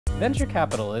Venture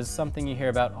capital is something you hear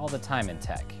about all the time in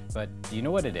tech, but do you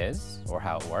know what it is or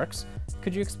how it works?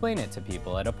 Could you explain it to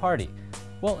people at a party?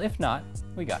 Well, if not,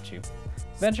 we got you.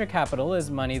 Venture capital is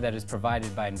money that is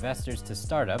provided by investors to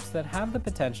startups that have the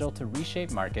potential to reshape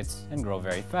markets and grow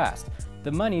very fast.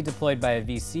 The money deployed by a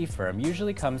VC firm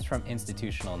usually comes from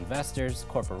institutional investors,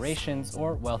 corporations,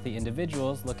 or wealthy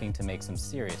individuals looking to make some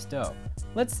serious dough.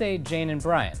 Let's say Jane and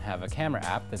Brian have a camera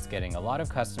app that's getting a lot of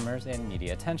customers and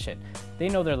media attention. They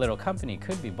know their little company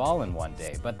could be ballin' one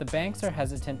day, but the banks are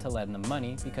hesitant to lend them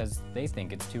money because they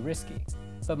think it's too risky.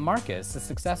 But Marcus, a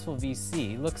successful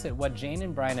VC, looks at what Jane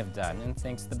and Brian have done and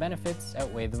thinks the benefits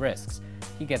outweigh the risks.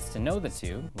 He gets to know the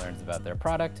two, learns about their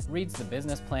product, reads the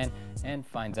business plan, and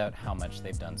finds out how much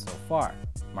they've done so far.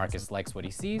 Marcus likes what he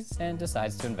sees and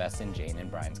decides to invest in Jane and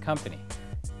Brian's company.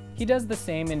 He does the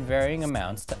same in varying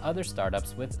amounts to other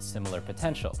startups with similar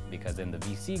potential, because in the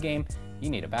VC game,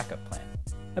 you need a backup plan.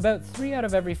 About 3 out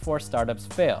of every 4 startups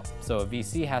fail, so a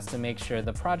VC has to make sure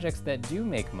the projects that do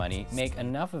make money make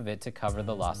enough of it to cover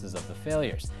the losses of the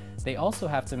failures. They also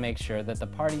have to make sure that the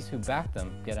parties who back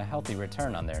them get a healthy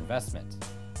return on their investment.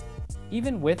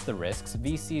 Even with the risks,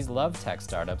 VCs love tech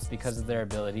startups because of their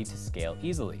ability to scale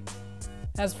easily.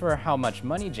 As for how much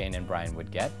money Jane and Brian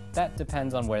would get, that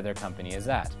depends on where their company is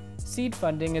at. Seed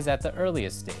funding is at the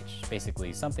earliest stage,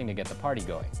 basically something to get the party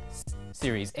going.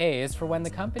 Series A is for when the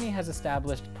company has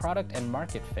established product and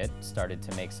market fit, started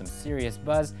to make some serious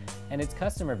buzz, and its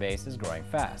customer base is growing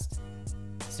fast.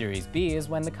 Series B is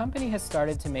when the company has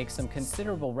started to make some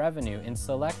considerable revenue in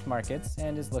select markets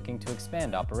and is looking to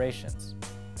expand operations.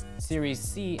 Series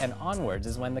C and onwards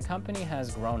is when the company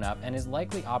has grown up and is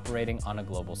likely operating on a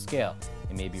global scale.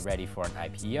 It may be ready for an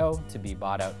IPO, to be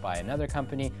bought out by another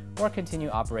company, or continue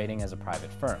operating as a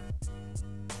private firm.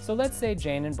 So let's say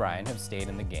Jane and Brian have stayed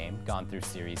in the game, gone through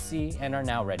Series C, and are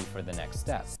now ready for the next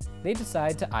step. They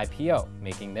decide to IPO,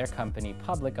 making their company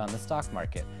public on the stock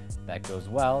market. That goes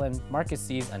well, and Marcus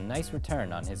sees a nice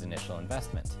return on his initial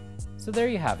investment. So there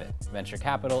you have it. Venture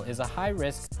capital is a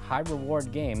high-risk,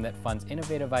 high-reward game that funds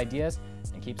innovative ideas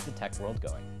and keeps the tech world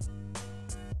going.